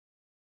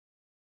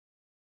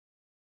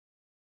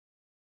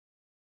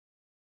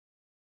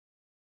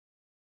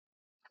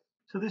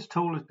So this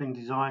tool has been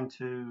designed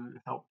to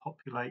help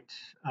populate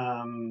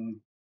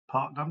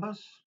part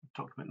numbers,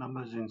 document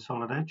numbers in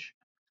Solid Edge.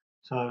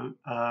 So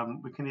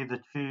we can either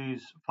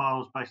choose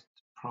files based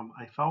from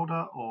a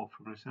folder or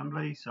from an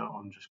assembly. So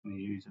I'm just going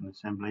to use an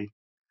assembly,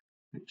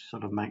 which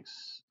sort of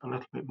makes a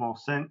little bit more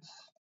sense.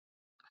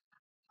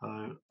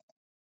 So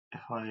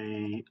if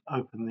I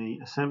open the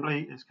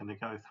assembly, it's going to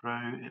go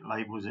through, it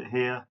labels it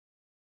here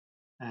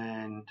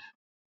and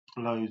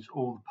loads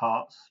all the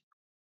parts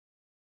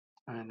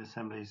and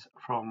assemblies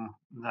from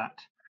that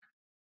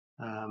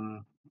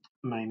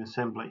main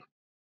assembly.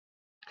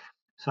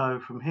 So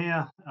from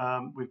here,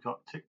 we've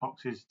got tick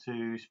boxes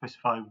to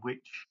specify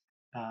which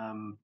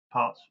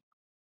parts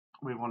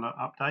we want to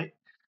update.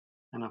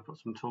 And I've got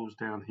some tools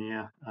down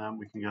here.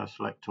 We can go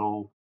select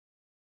all,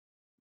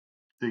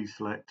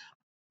 deselect.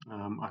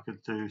 I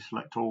could do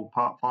select all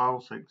part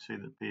files, so you can see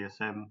the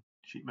PSM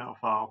sheet metal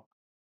file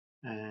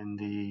and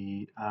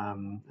the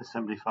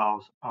assembly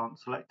files aren't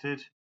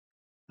selected.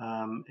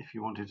 If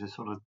you wanted to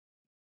sort of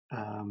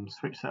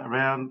switch that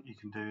around, you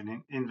can do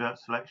an invert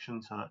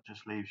selection, so that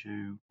just leaves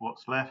you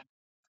what's left.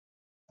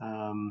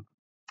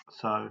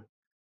 So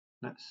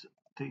let's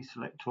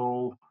deselect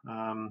all.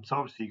 So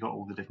obviously you've got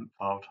all the different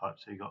file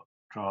types. So you've got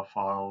draft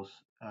files,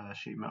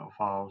 sheet metal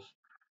files.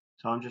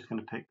 So I'm just going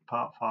to pick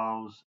part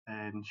files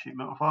and sheet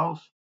metal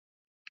files.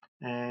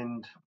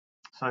 And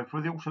so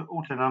for the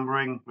auto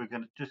numbering, we're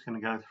just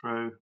going to go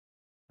through.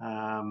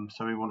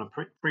 So we want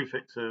a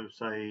prefix of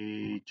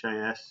say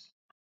JS,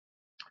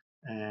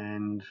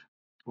 and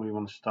we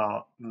want to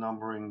start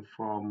numbering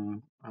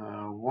from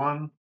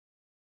 1,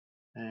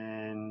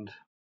 and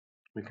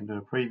we can do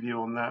a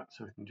preview on that.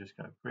 So we can just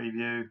go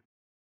preview.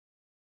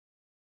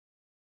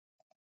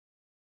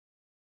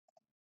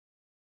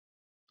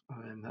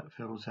 And that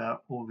fills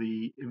out all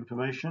the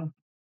information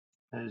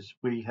as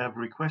we have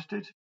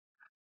requested.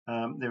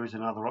 There is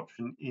another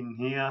option in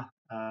here.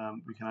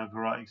 We can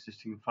overwrite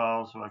existing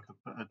files, so I could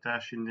put a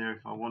dash in there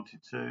if I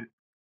wanted to,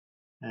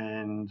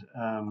 and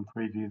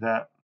preview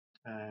that.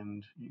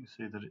 And you can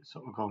see that it's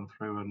sort of gone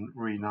through and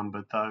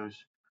renumbered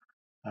those.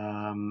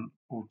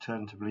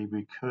 Alternatively,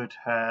 we could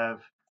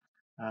have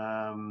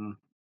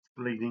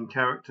leading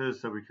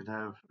characters, so we could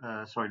have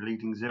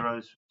leading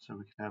zeros, so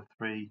we can have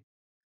 3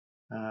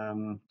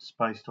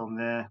 spaced on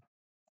there,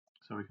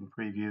 so we can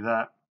preview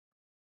that.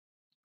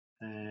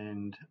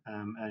 And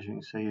as you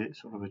can see,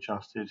 it's sort of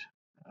adjusted,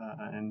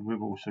 and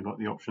we've also got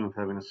the option of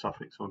having a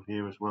suffix on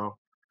here as well.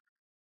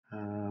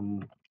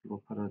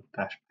 We'll put a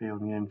 -p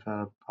on the end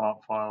for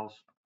part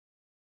files,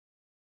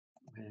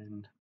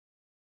 and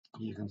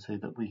you can see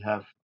that we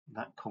have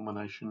that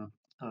combination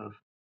of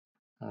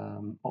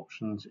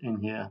options in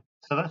here.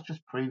 So that's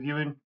just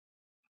previewing.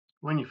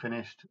 When you're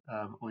finished,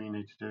 all you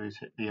need to do is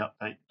hit the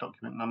update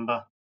document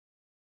number,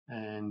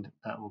 and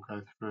that will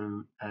go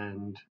through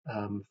and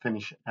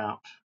finish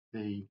out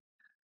the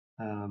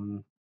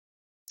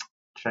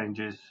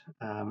changes,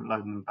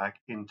 loading them back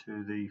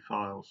into the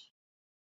files.